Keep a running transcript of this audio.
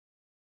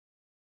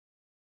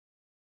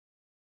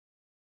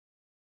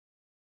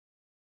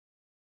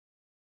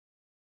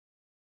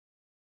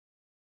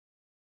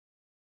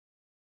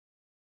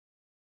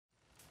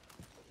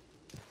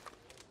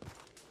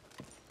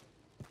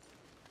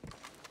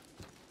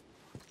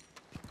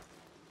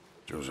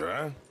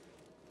Josiah?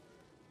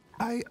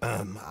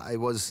 I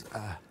was,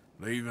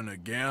 Leaving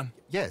again?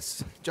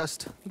 yes,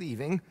 just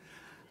leaving.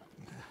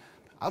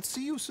 I'll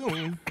see you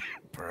soon.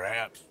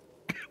 Perhaps.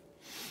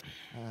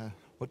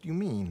 What do you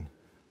mean?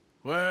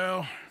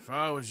 Well, if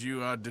I was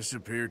you, I'd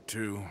disappear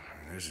too.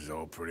 This is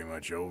all pretty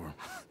much over.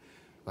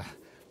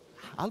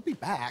 I'll be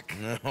back.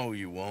 No,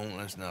 you won't.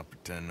 Let's not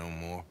pretend no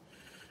more.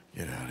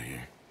 Get out of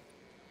here.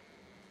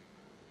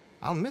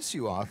 I'll miss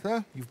you,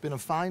 Arthur. You've been a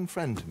fine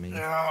friend to me.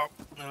 No,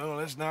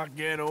 let's not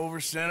get over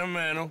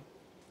sentimental.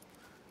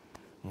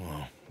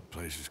 Well, the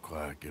place is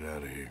quiet. Get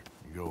out of here.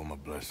 You go with my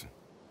blessing.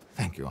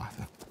 Thank you,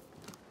 Arthur.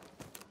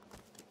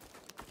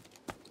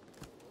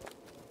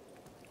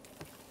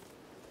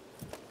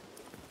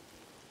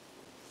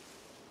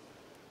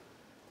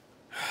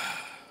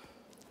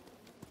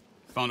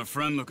 Found a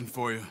friend looking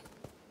for you.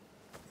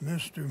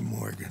 Mr.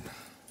 Morgan,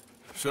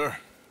 Sir,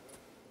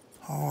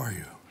 how are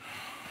you?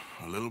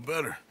 a little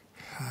better.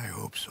 I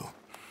hope so.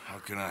 How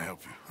can I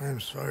help you? I'm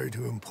sorry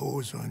to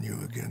impose on you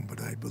again,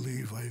 but I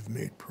believe I've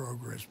made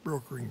progress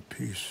brokering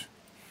peace.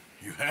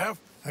 You have?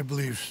 I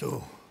believe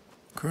so.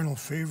 Colonel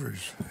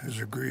Favors has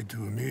agreed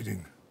to a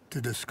meeting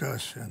to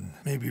discuss and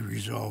maybe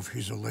resolve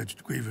his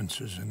alleged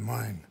grievances and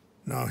mine.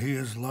 Now, he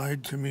has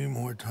lied to me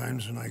more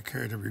times than I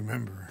care to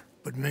remember,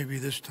 but maybe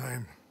this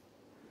time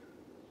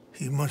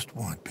he must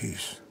want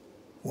peace.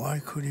 Why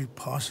could he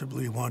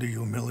possibly want to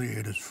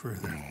humiliate us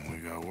further? We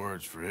got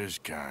words for his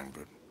kind,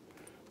 but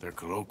they're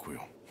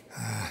colloquial.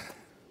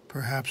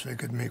 Perhaps I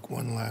could make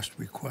one last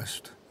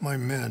request. My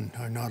men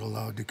are not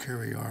allowed to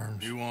carry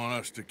arms. You want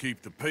us to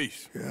keep the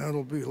peace? Yeah,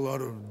 it'll be a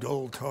lot of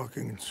dull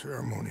talking and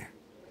ceremony.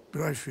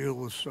 But I feel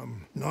with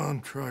some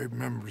non-tribe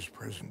members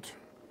present,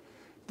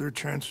 their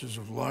chances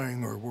of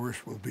lying or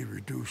worse will be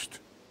reduced.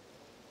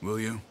 Will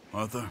you,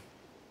 Arthur?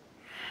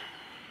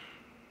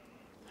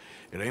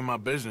 It ain't my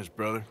business,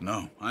 brother.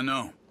 No, I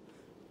know.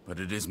 But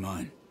it is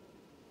mine.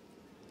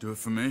 Do it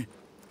for me?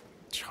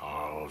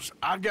 Charles,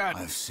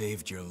 I've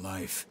saved your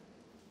life.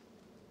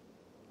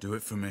 Do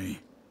it for me.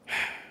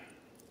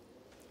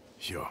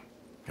 Sure.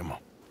 Come on.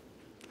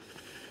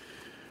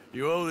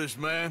 You owe this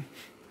man.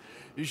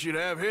 You should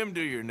have him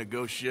do your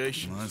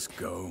negotiations. Let's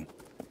go.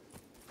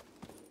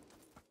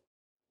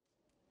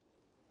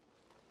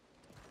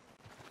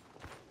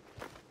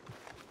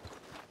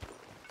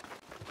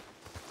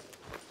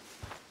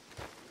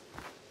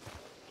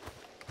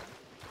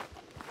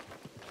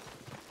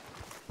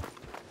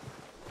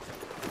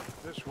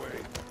 This way.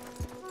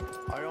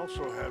 I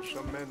also have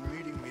some men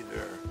meeting me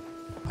there.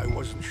 I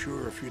wasn't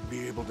sure if you'd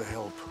be able to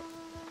help.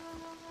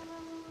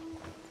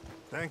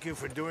 Thank you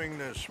for doing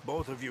this,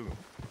 both of you.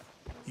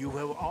 You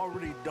have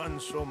already done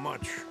so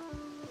much.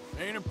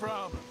 Ain't a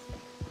problem.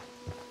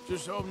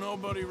 Just hope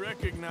nobody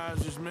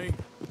recognizes me.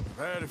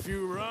 I've had a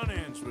few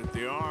run-ins with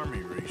the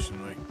army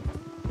recently.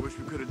 I wish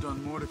we could have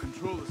done more to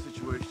control the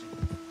situation.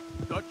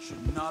 Dutch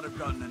should not have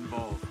gotten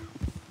involved.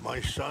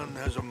 My son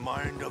has a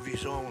mind of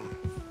his own.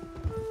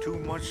 Too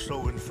much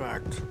so, in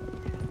fact.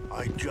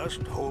 I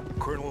just hope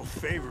Colonel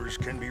Favors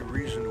can be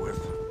reasoned with.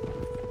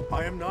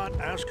 I am not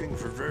asking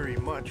for very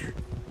much,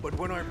 but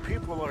when our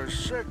people are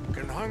sick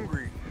and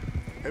hungry,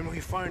 and we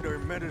find our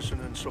medicine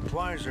and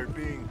supplies are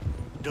being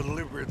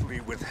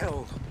deliberately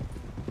withheld,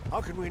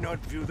 how can we not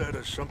view that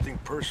as something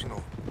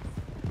personal?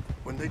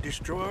 When they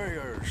destroy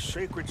our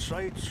sacred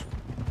sites,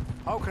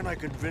 how can I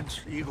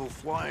convince Eagle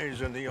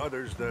Flies and the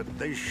others that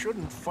they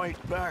shouldn't fight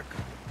back?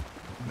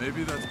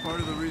 Maybe that's part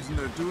of the reason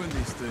they're doing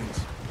these things.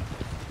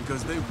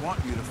 Because they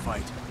want you to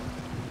fight.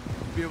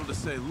 To be able to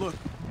say, look,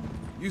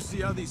 you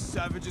see how these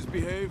savages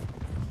behave?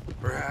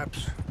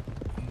 Perhaps.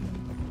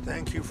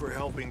 Thank you for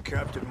helping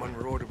Captain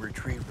Monroe to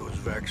retrieve those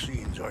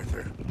vaccines,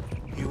 Arthur.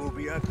 He will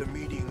be at the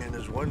meeting and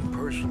is one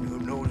person who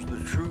knows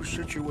the true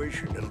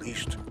situation, at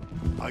least.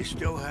 I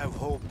still have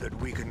hope that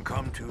we can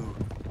come to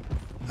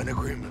an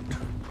agreement.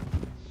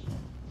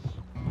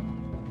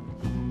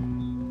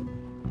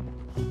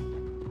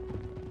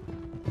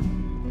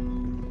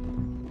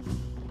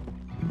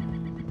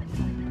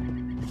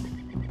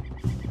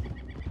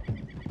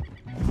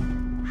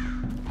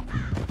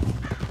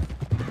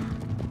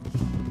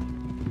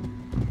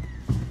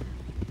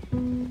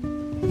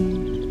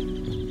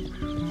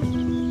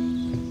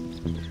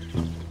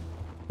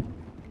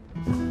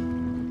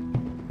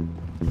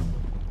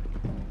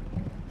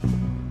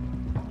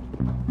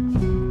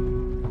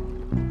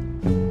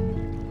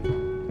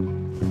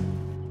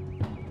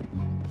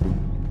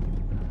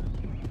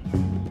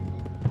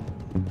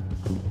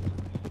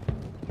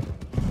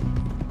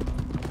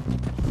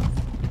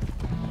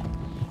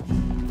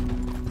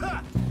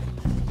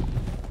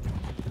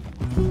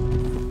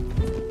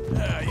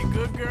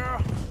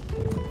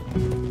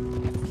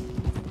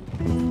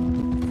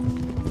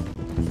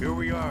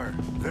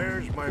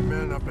 My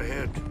men up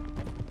ahead.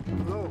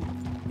 Hello.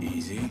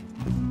 Easy.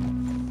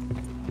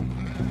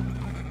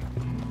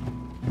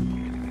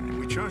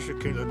 Wichasha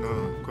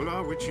Kelana,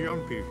 Kola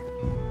Wichiampi,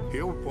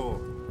 Hilpo,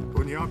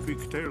 Bunyapi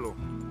Ktelo.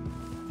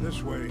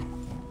 This way.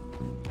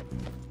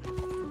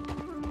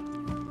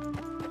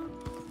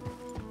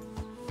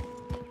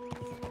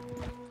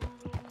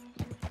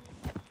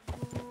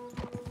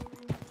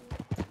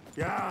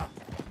 Yeah.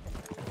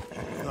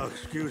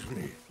 Excuse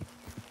me.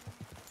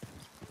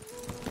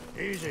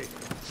 Easy.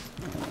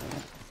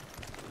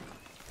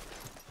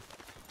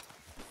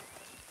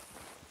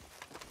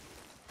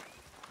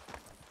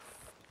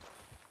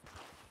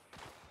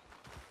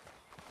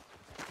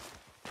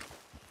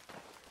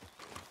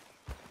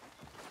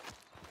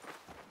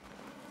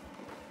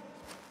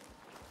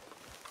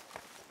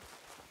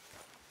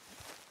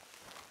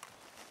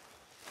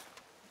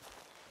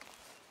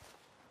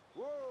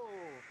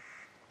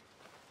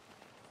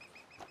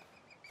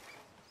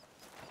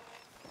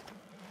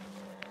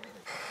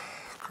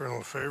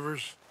 Colonel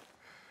Favors,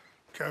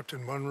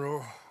 Captain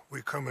Monroe,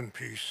 we come in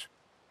peace.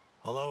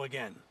 Hello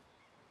again.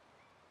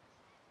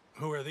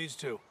 Who are these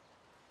two?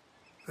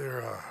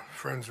 They're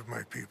friends of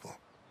my people.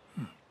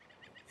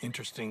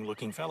 Interesting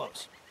looking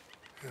fellows.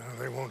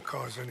 They won't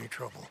cause any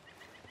trouble.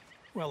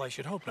 Well, I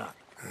should hope not.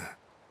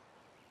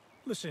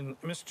 Listen,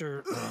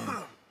 Mr.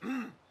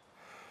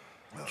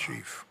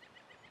 Chief.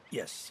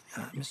 Yes,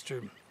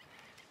 Mr.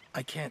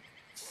 I can't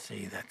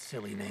say that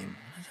silly name.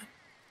 Is it?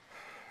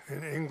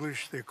 In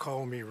English, they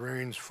call me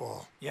Rains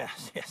Fall.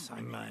 Yes,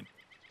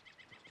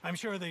 I'm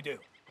sure they do.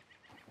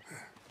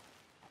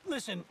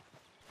 Listen,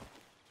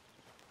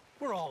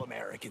 we're all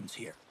Americans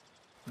here,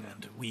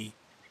 and we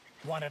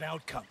want an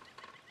outcome.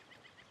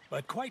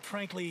 But quite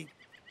frankly,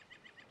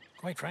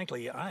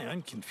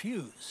 I'm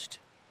confused.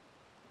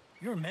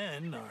 Your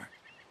men are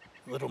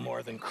a little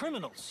more than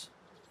criminals,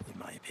 in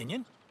my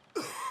opinion.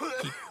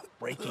 Keep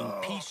breaking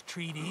peace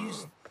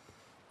treaties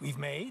we've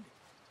made,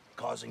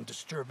 causing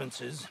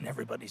disturbances in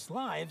everybody's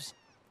lives.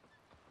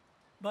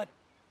 But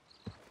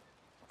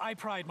I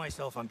pride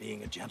myself on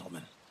being a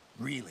gentleman.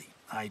 Really,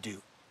 I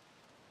do.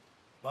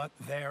 But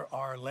there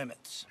are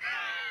limits.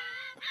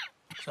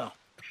 So,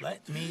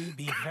 let me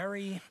be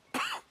very...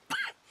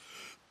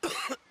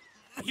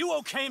 You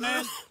okay,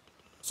 man?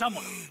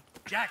 Someone.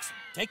 Jackson,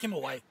 take him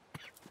away.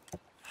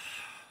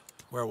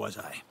 Where was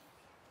I?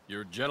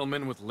 You're a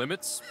gentleman with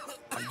limits?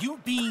 Are you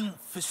being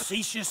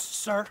facetious,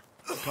 sir?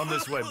 Come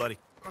this way, buddy.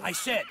 I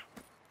said,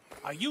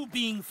 are you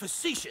being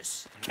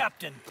facetious,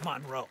 Captain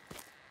Monroe?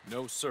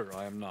 No, sir,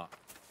 I am not.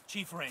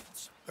 Chief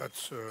Rains.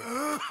 That's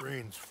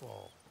Rains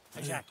Fall.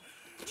 Exactly.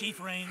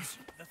 Chief Rains,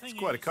 the thing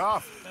Quite a is,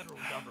 cough. the federal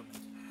government.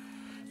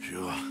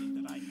 Sure.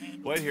 That I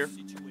handle Wait here.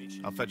 the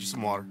situation. I'll fetch you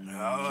some water.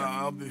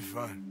 I'll be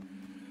fine.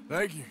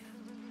 Thank you.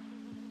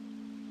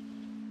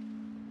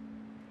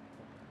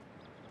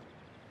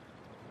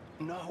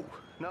 No.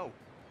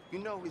 You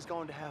know he's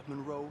going to have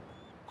Monroe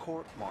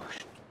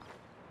court-martialed.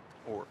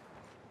 Or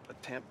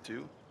attempt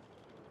to.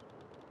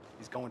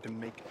 He's going to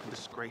make a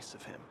disgrace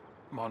of him.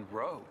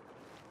 Monroe?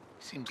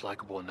 Seems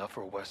likable enough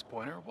for a West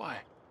Pointer. Why?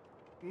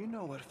 You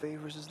know what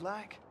Favors is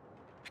like.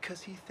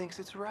 Because he thinks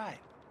it's right.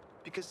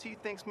 Because he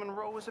thinks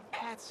Monroe is a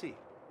patsy.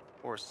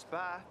 Or a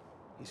spy.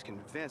 He's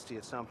convinced he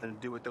had something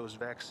to do with those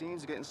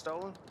vaccines getting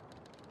stolen.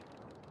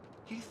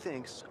 He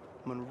thinks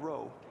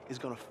Monroe is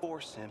gonna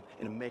force him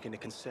into making a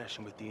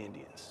concession with the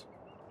Indians.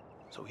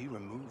 So he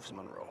removes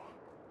Monroe.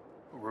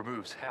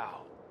 Removes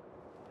how?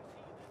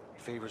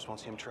 Favors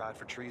wants him tried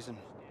for treason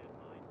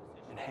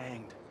and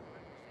hanged.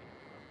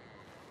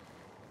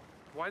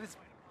 Why does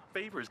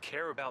Favors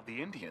care about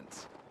the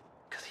Indians?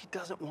 Because he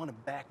doesn't want to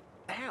back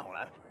down.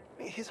 I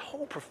mean, his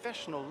whole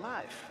professional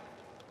life.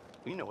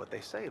 You know what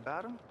they say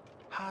about him.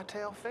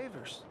 Hightail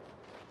Favors.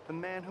 The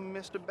man who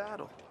missed a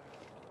battle.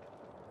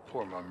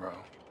 Poor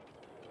Monroe.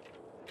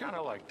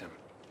 Kinda liked him.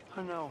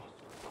 I know.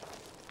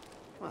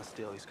 Well,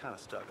 still, he's kind of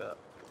stuck up.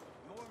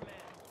 Your men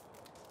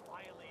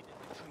violated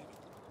the treaty.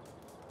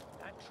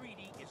 That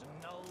treaty is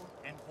null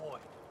and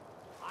void.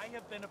 I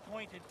have been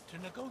appointed to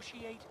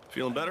negotiate...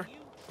 Feeling better?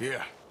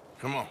 Yeah,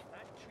 come on.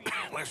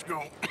 Let's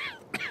go.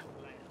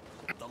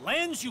 The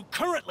lands you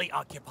currently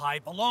occupy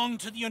belong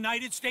to the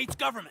United States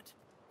government.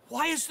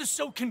 Why is this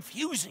so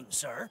confusing,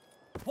 sir?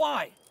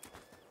 Why?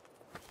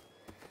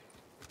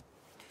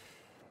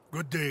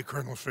 Good day,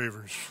 Colonel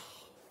Favors.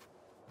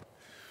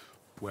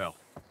 Well,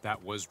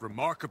 that was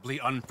remarkably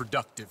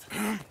unproductive.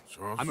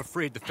 So, I'm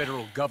afraid the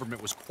federal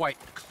government was quite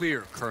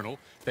clear, Colonel,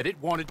 that it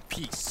wanted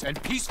peace,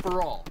 and peace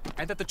for all,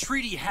 and that the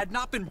treaty had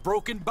not been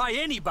broken by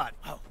anybody.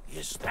 Oh,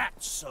 is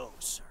that so,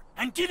 sir?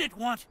 And did it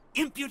want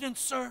impudence,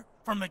 sir,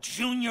 from a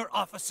junior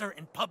officer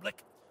in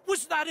public?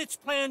 Was that its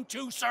plan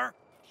too, sir?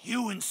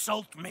 You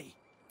insult me.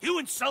 You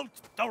insult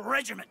the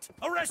regiment.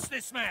 Arrest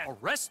this man.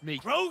 Arrest me?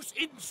 Gross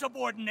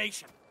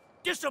insubordination.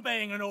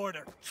 Disobeying an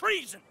order.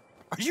 Treason.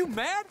 Are you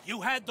mad? You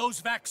had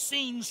those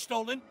vaccines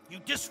stolen. You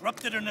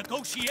disrupted a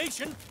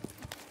negotiation.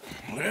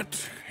 let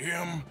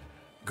him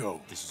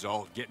go. This is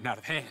all getting out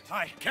of hand.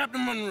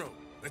 Captain Monroe,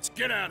 let's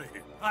get out of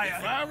here.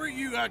 If I were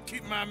you, I'd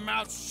keep my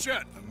mouth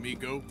shut,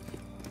 amigo.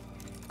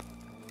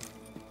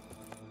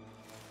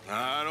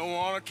 I don't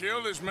want to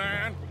kill this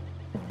man,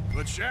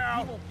 but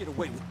shall. You won't get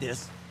away with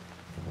this.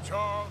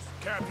 Charles,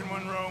 Captain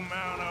Monroe,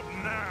 mount up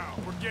now.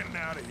 We're getting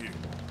out of here.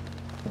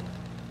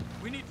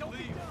 We need to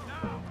leave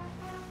now.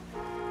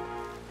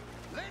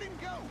 Let him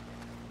go!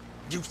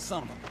 You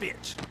son of a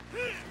bitch.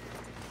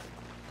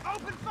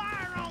 Open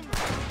fire on them!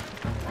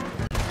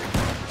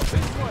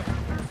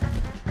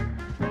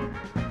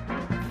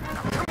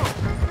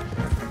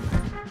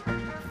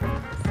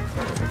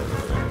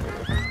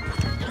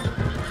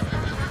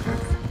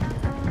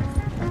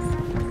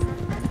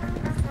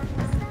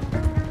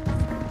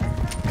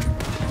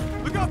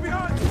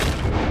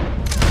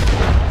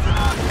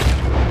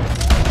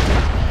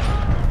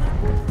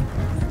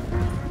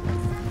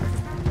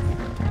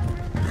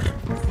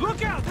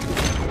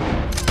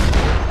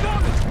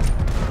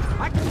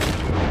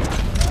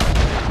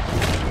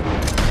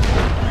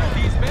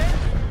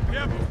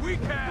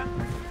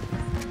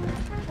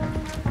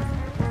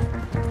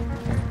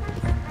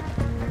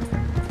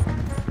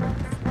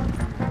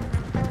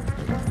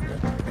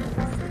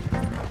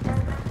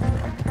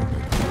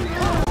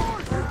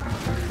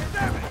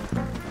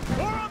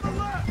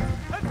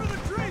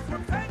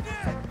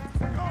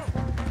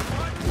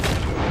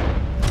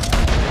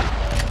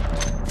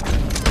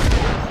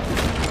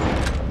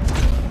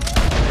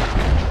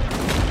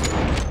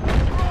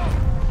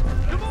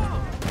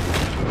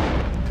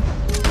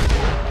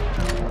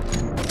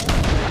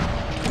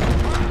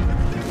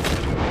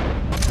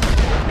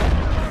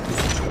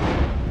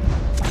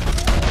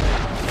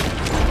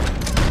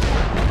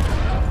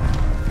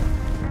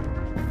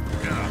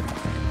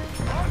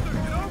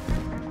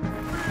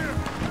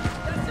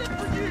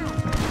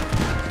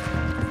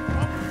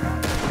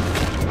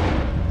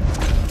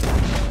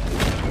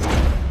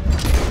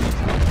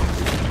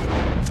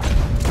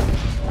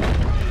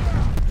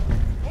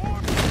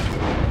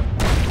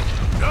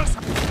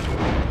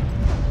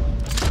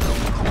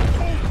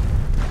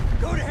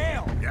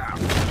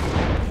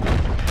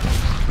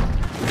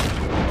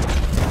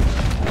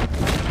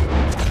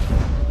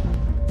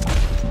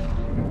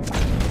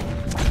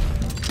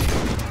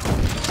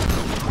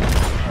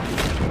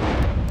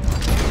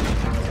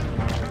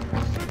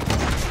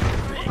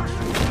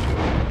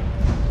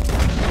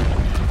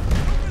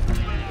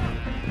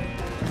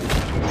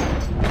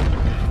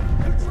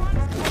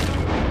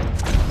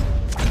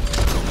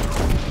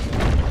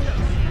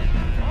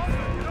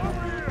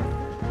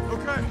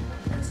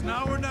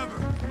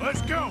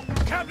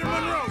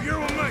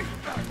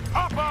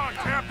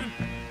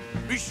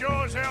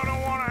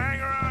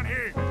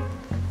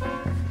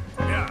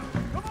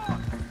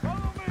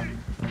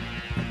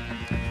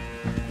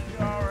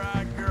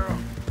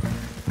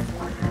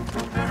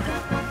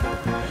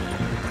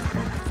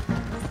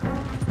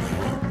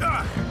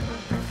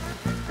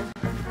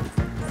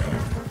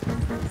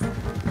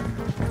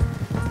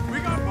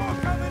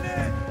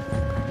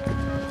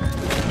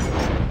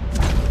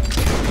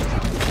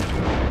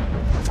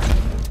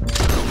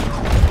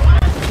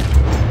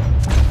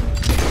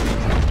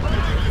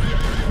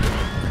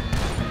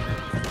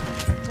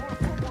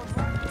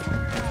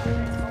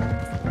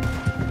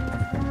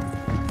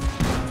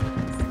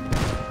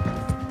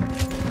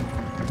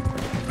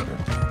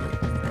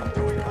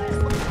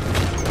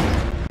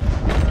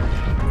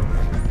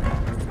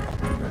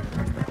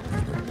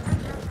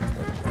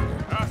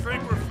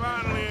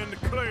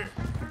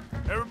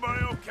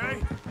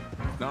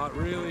 Not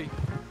really.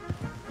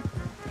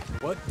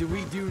 What do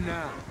we do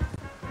now?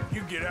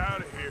 You get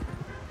out of here.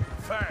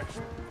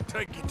 Fast.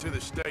 Take you to the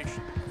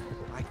station.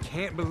 I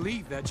can't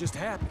believe that just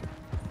happened.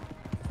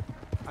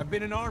 I've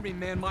been an army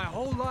man my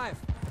whole life.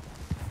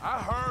 I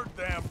heard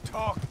them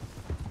talking.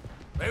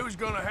 They was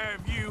gonna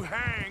have you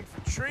hanged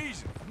for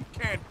treason. You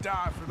can't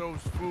die for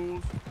those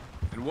fools.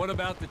 And what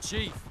about the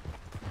chief?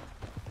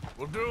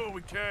 We'll do what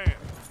we can.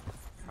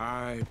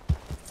 I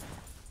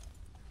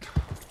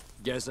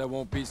guess I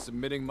won't be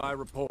submitting my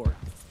report.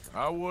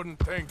 I wouldn't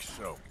think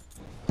so.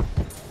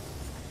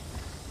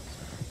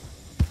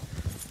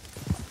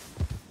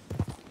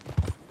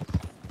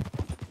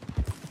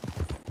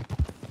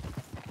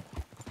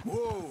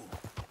 Whoa!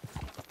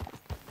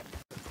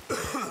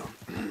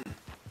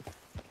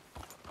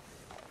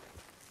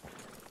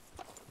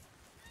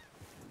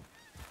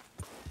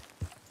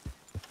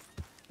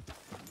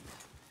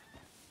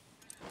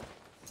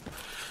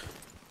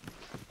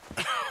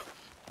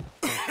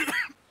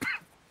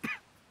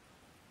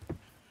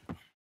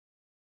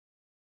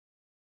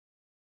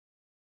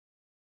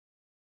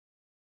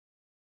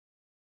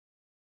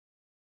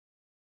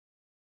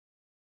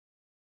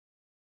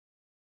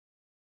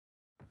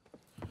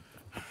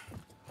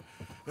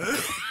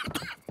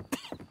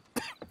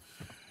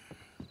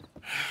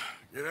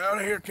 Get out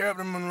of here,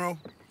 Captain Monroe.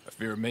 I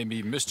fear it may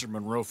be Mr.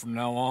 Monroe from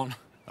now on.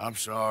 I'm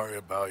sorry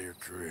about your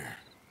career.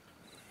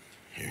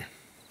 Here.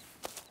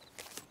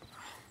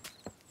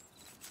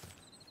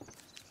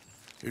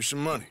 Here's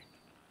some money.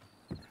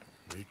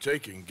 You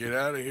take it and get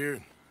out of here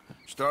and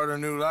start a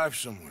new life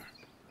somewhere.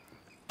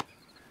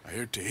 I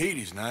hear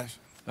Tahiti's nice.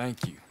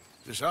 Thank you.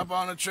 Just hop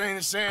on a train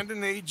to Saint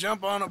Denis,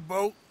 jump on a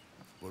boat,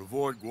 but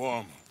avoid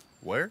Guam.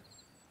 Where?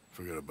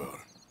 Forget about it.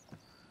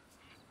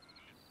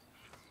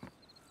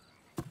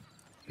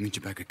 Meet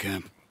you back at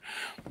camp.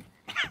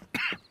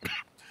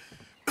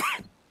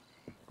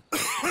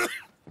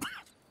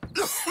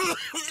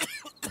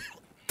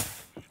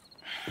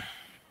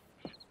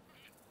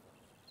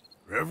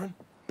 Reverend?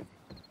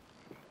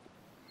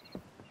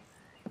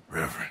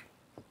 Reverend.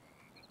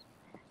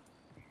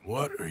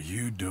 What are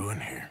you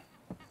doing here?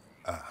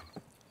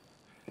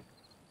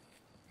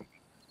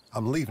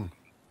 I'm leaving.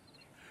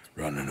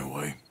 Running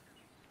away?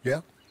 Yeah,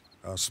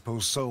 I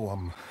suppose so.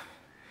 I'm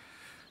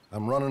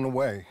running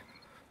away.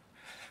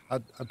 I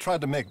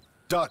tried to make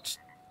Dutch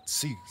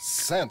see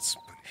sense,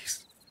 but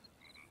he's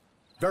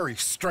very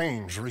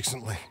strange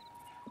recently.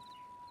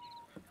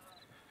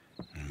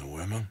 And the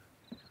women?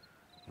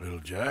 Little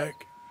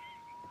Jack?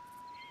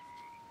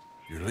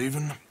 You're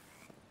leaving them?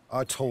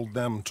 I told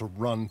them to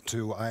run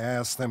too. I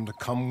asked them to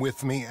come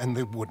with me, and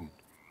they wouldn't.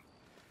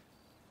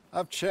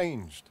 I've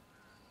changed.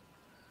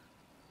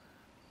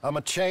 I'm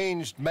a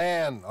changed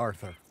man,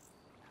 Arthur.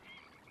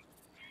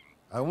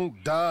 I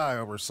won't die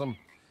over some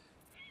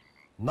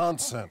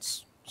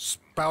nonsense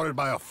spouted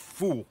by a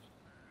fool.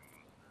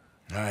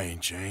 I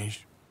ain't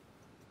changed.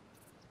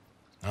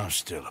 I'm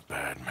still a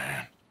bad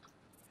man.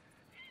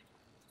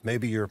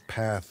 Maybe your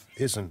path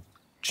isn't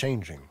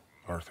changing,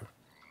 Arthur.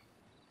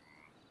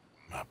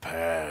 My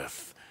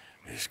path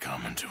is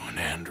coming to an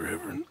end,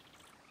 Reverend.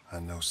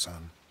 I know,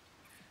 son.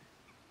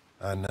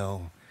 I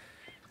know.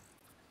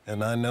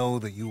 And I know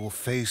that you will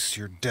face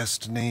your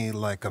destiny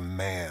like a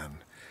man,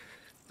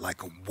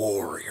 like a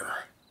warrior.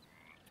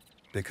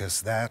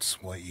 Because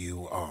that's what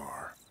you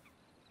are.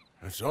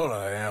 That's all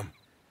I am.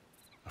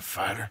 A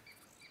fighter,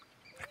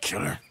 a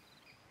killer,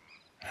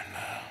 and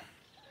a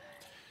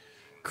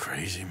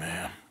crazy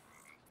man.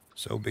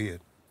 So be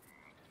it.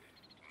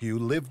 You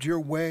lived your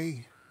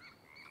way,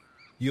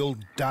 you'll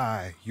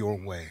die your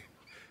way.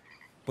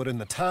 But in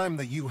the time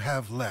that you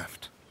have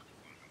left,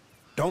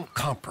 don't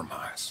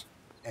compromise.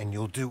 And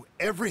you'll do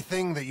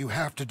everything that you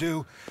have to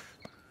do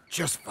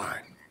just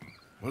fine.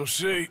 We'll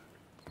see.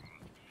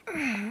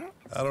 I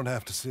don't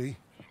have to see.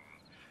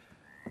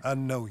 I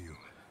know you.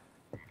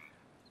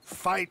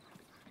 Fight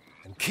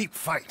and keep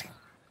fighting.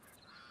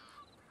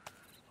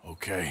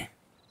 Okay.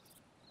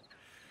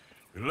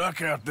 Good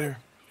luck out there.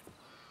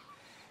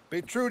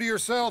 Be true to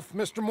yourself,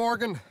 Mr.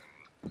 Morgan,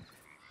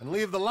 and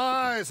leave the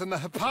lies and the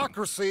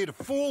hypocrisy to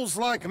fools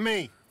like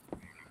me.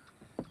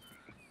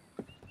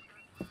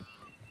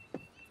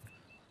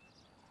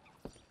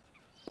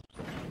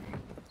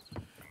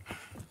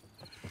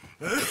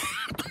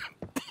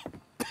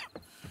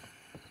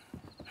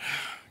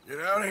 Get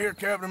out of here,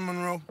 Captain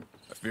Monroe.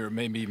 I fear it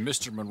may be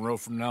Mr. Monroe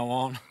from now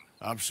on.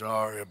 I'm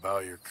sorry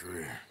about your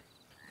career.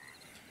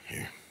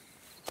 Here.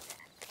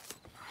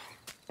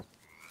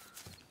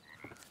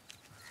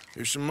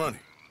 Here's some money.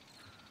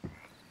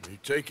 You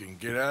take it and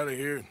get out of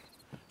here and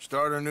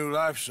start a new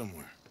life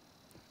somewhere.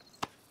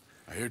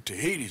 I hear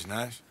Tahiti's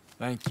nice.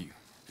 Thank you.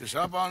 Just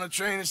hop on a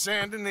train to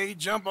Saint Denis,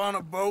 jump on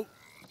a boat,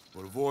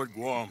 but avoid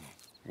Guam.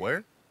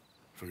 Where?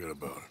 Forget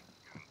about it.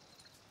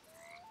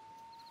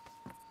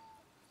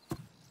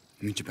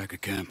 Meet you back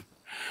at camp.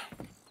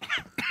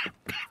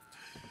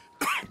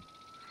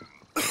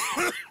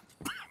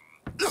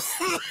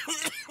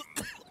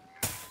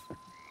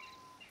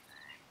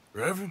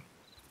 Reverend?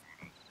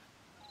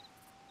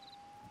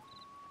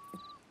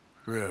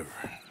 Reverend.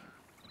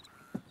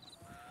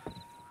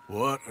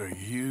 What are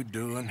you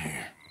doing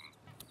here?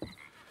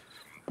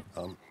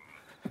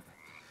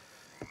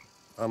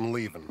 I'm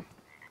leaving.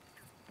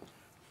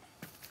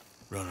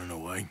 Running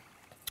away?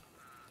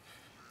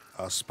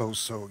 I suppose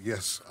so,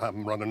 yes,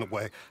 I'm running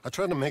away. I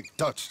tried to make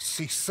Dutch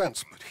see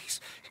sense, but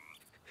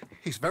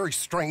he's very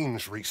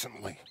strange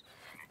recently.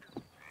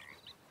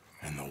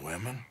 And the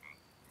women?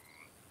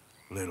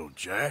 Little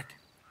Jack?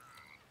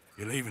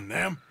 You leaving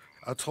them?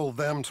 I told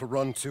them to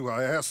run too.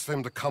 I asked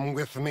them to come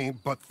with me,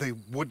 but they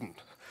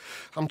wouldn't.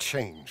 I'm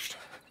changed.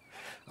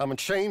 I'm a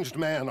changed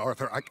man,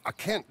 Arthur. I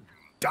can't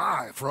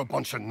die for a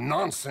bunch of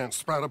nonsense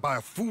sprouted by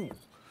a fool.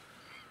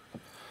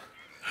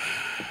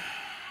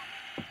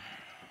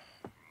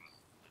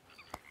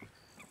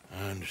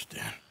 I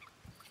understand.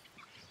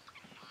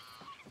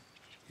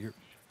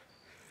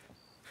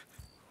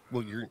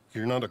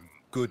 You're not a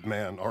good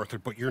man, Arthur,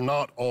 but you're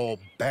not all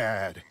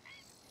bad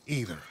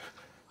either.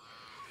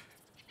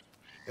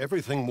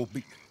 Everything will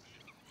be...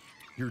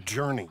 Your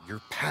journey,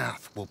 your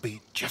path will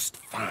be just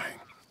fine.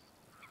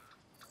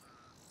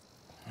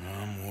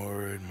 I'm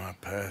worried my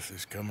path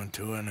is coming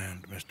to an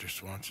end, Mr.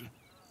 Swanson.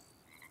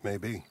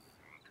 Maybe.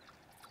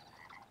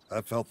 I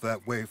felt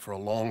that way for a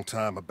long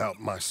time about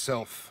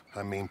myself,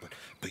 I mean,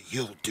 but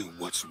you'll do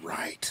what's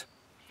right.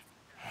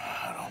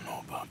 I don't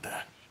know about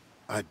that.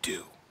 I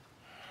do.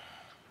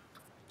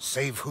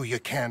 Save who you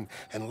can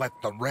and let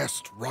the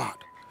rest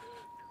rot.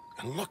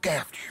 And look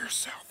after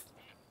yourself.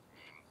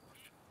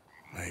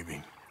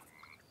 Maybe.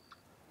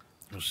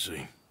 We'll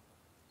see.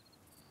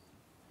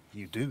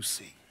 You do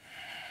see.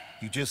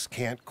 You just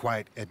can't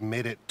quite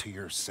admit it to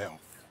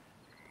yourself.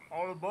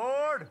 All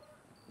aboard!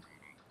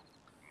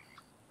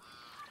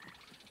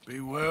 Be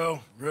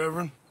well,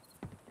 Reverend.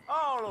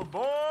 All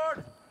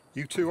aboard!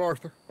 You too,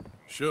 Arthur?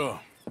 Sure.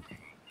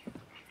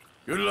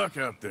 Good luck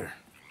out there.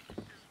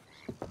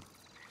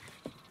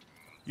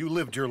 You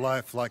lived your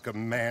life like a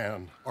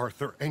man,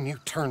 Arthur, and you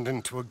turned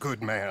into a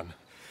good man.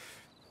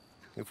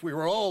 If we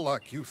were all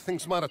like you,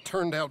 things might have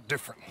turned out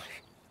differently.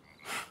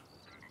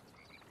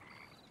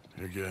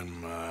 You're getting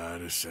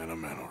mighty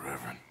sentimental,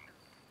 Reverend.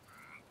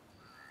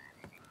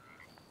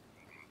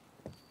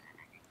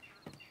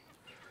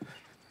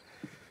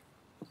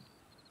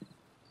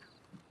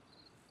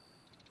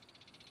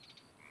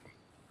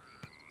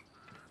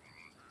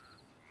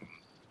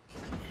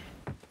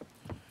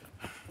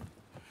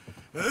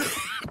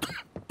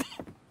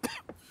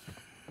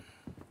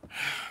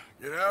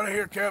 Get out of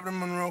here, Captain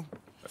Monroe.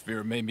 I fear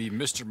it may be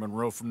Mr.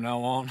 Monroe from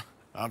now on.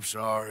 I'm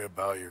sorry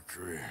about your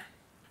career.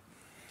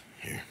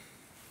 Here.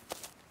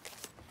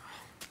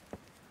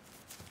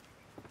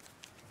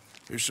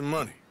 Here's some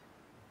money.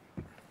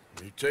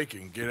 You take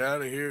it and get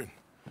out of here and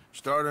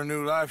start a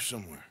new life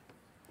somewhere.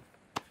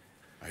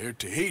 I hear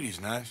Tahiti's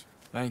nice.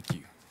 Thank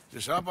you.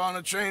 Just hop on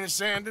a train to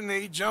Saint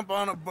Denis, jump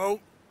on a boat,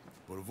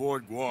 but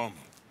avoid Guam.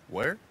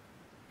 Where?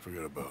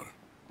 Forget about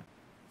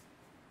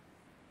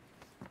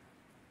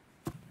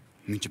it.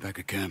 Meet you back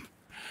at camp.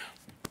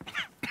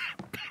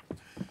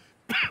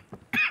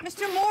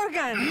 Mr.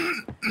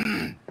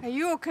 Morgan! Are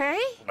you okay?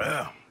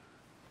 Well,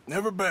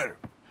 never better.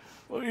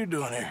 What are you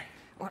doing here?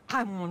 Well,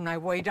 I'm on my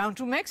way down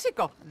to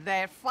Mexico.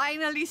 They're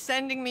finally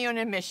sending me on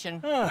a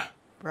mission.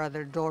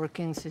 Brother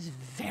Dorkins is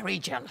very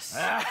jealous.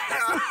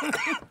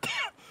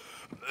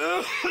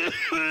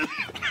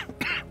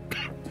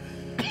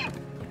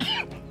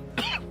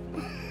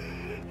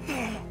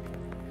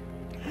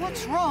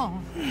 What's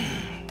wrong?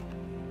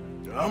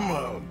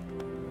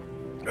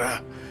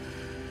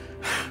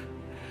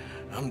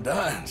 I'm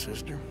dying,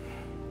 sister.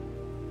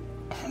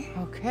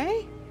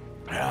 Okay.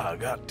 Yeah, I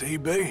got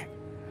TB.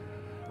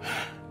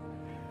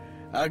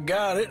 I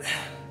got it.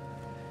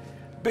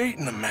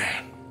 Beating a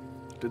man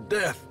to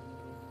death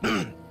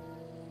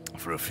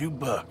for a few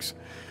bucks.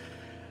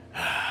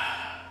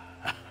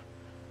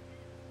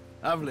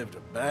 I've lived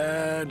a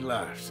bad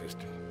life,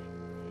 sister.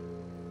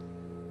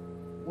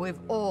 We've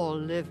all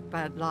lived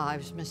bad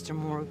lives, Mr.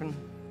 Morgan.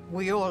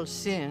 We all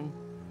sin.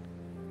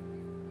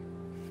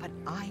 But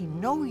I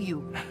know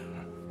you.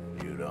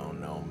 You don't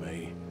know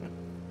me.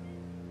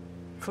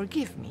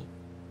 Forgive me,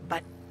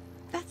 but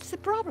that's the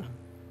problem.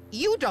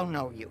 You don't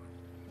know you.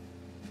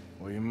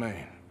 What do you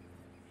mean?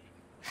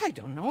 I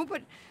don't know,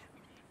 but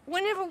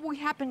whenever we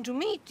happen to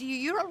meet,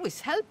 you're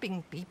always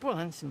helping people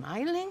and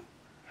smiling.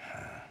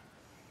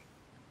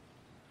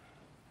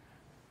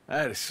 I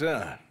had a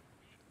son.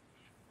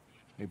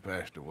 He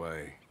passed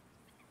away.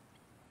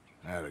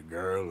 I had a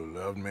girl who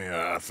loved me.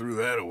 I threw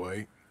that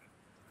away.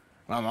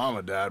 My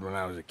mama died when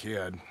I was a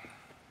kid.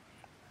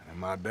 And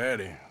my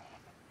daddy,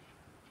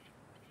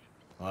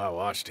 well, I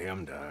watched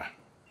him die.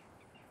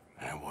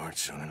 And it weren't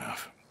soon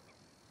enough.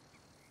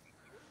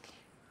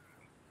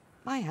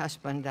 My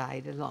husband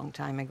died a long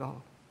time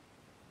ago.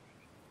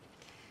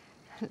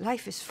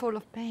 Life is full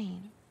of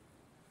pain.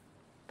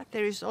 But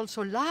there is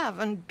also love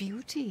and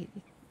beauty.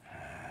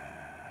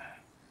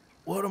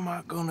 What am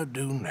I gonna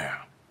do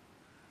now?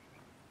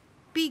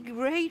 Be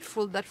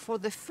grateful that for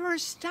the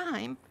first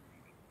time,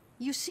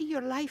 you see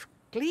your life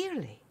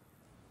clearly.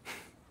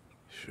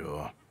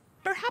 Sure.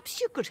 Perhaps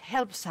you could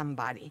help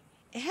somebody.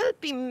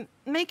 Helping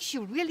makes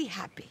you really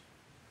happy.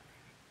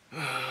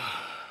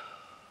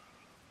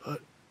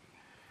 But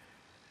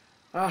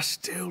I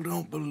still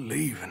don't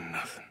believe in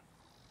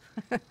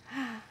nothing.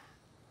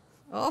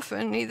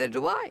 Often, neither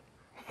do I.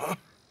 Huh?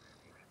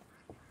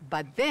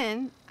 But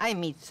then I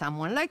meet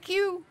someone like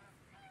you,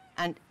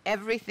 and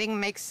everything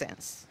makes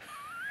sense.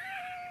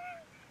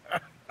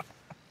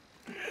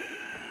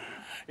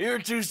 You're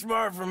too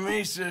smart for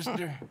me,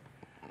 sister.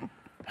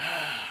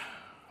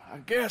 I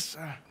guess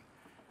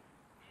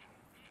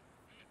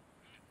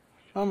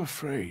I'm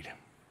afraid.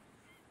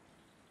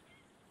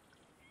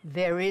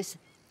 There is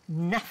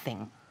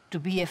nothing to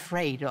be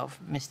afraid of,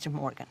 Mr.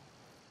 Morgan.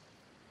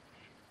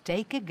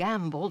 Take a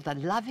gamble that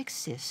love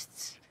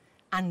exists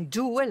and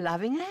do a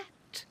loving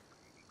act.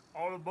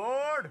 All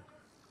aboard!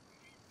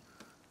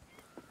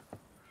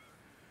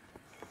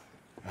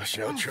 I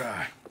shall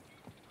try.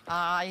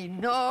 I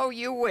know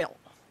you will.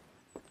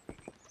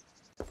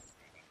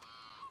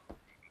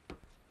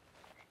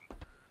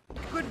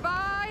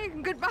 Goodbye,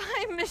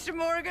 goodbye, Mr.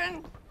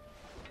 Morgan.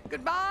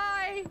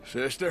 Goodbye.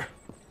 Sister?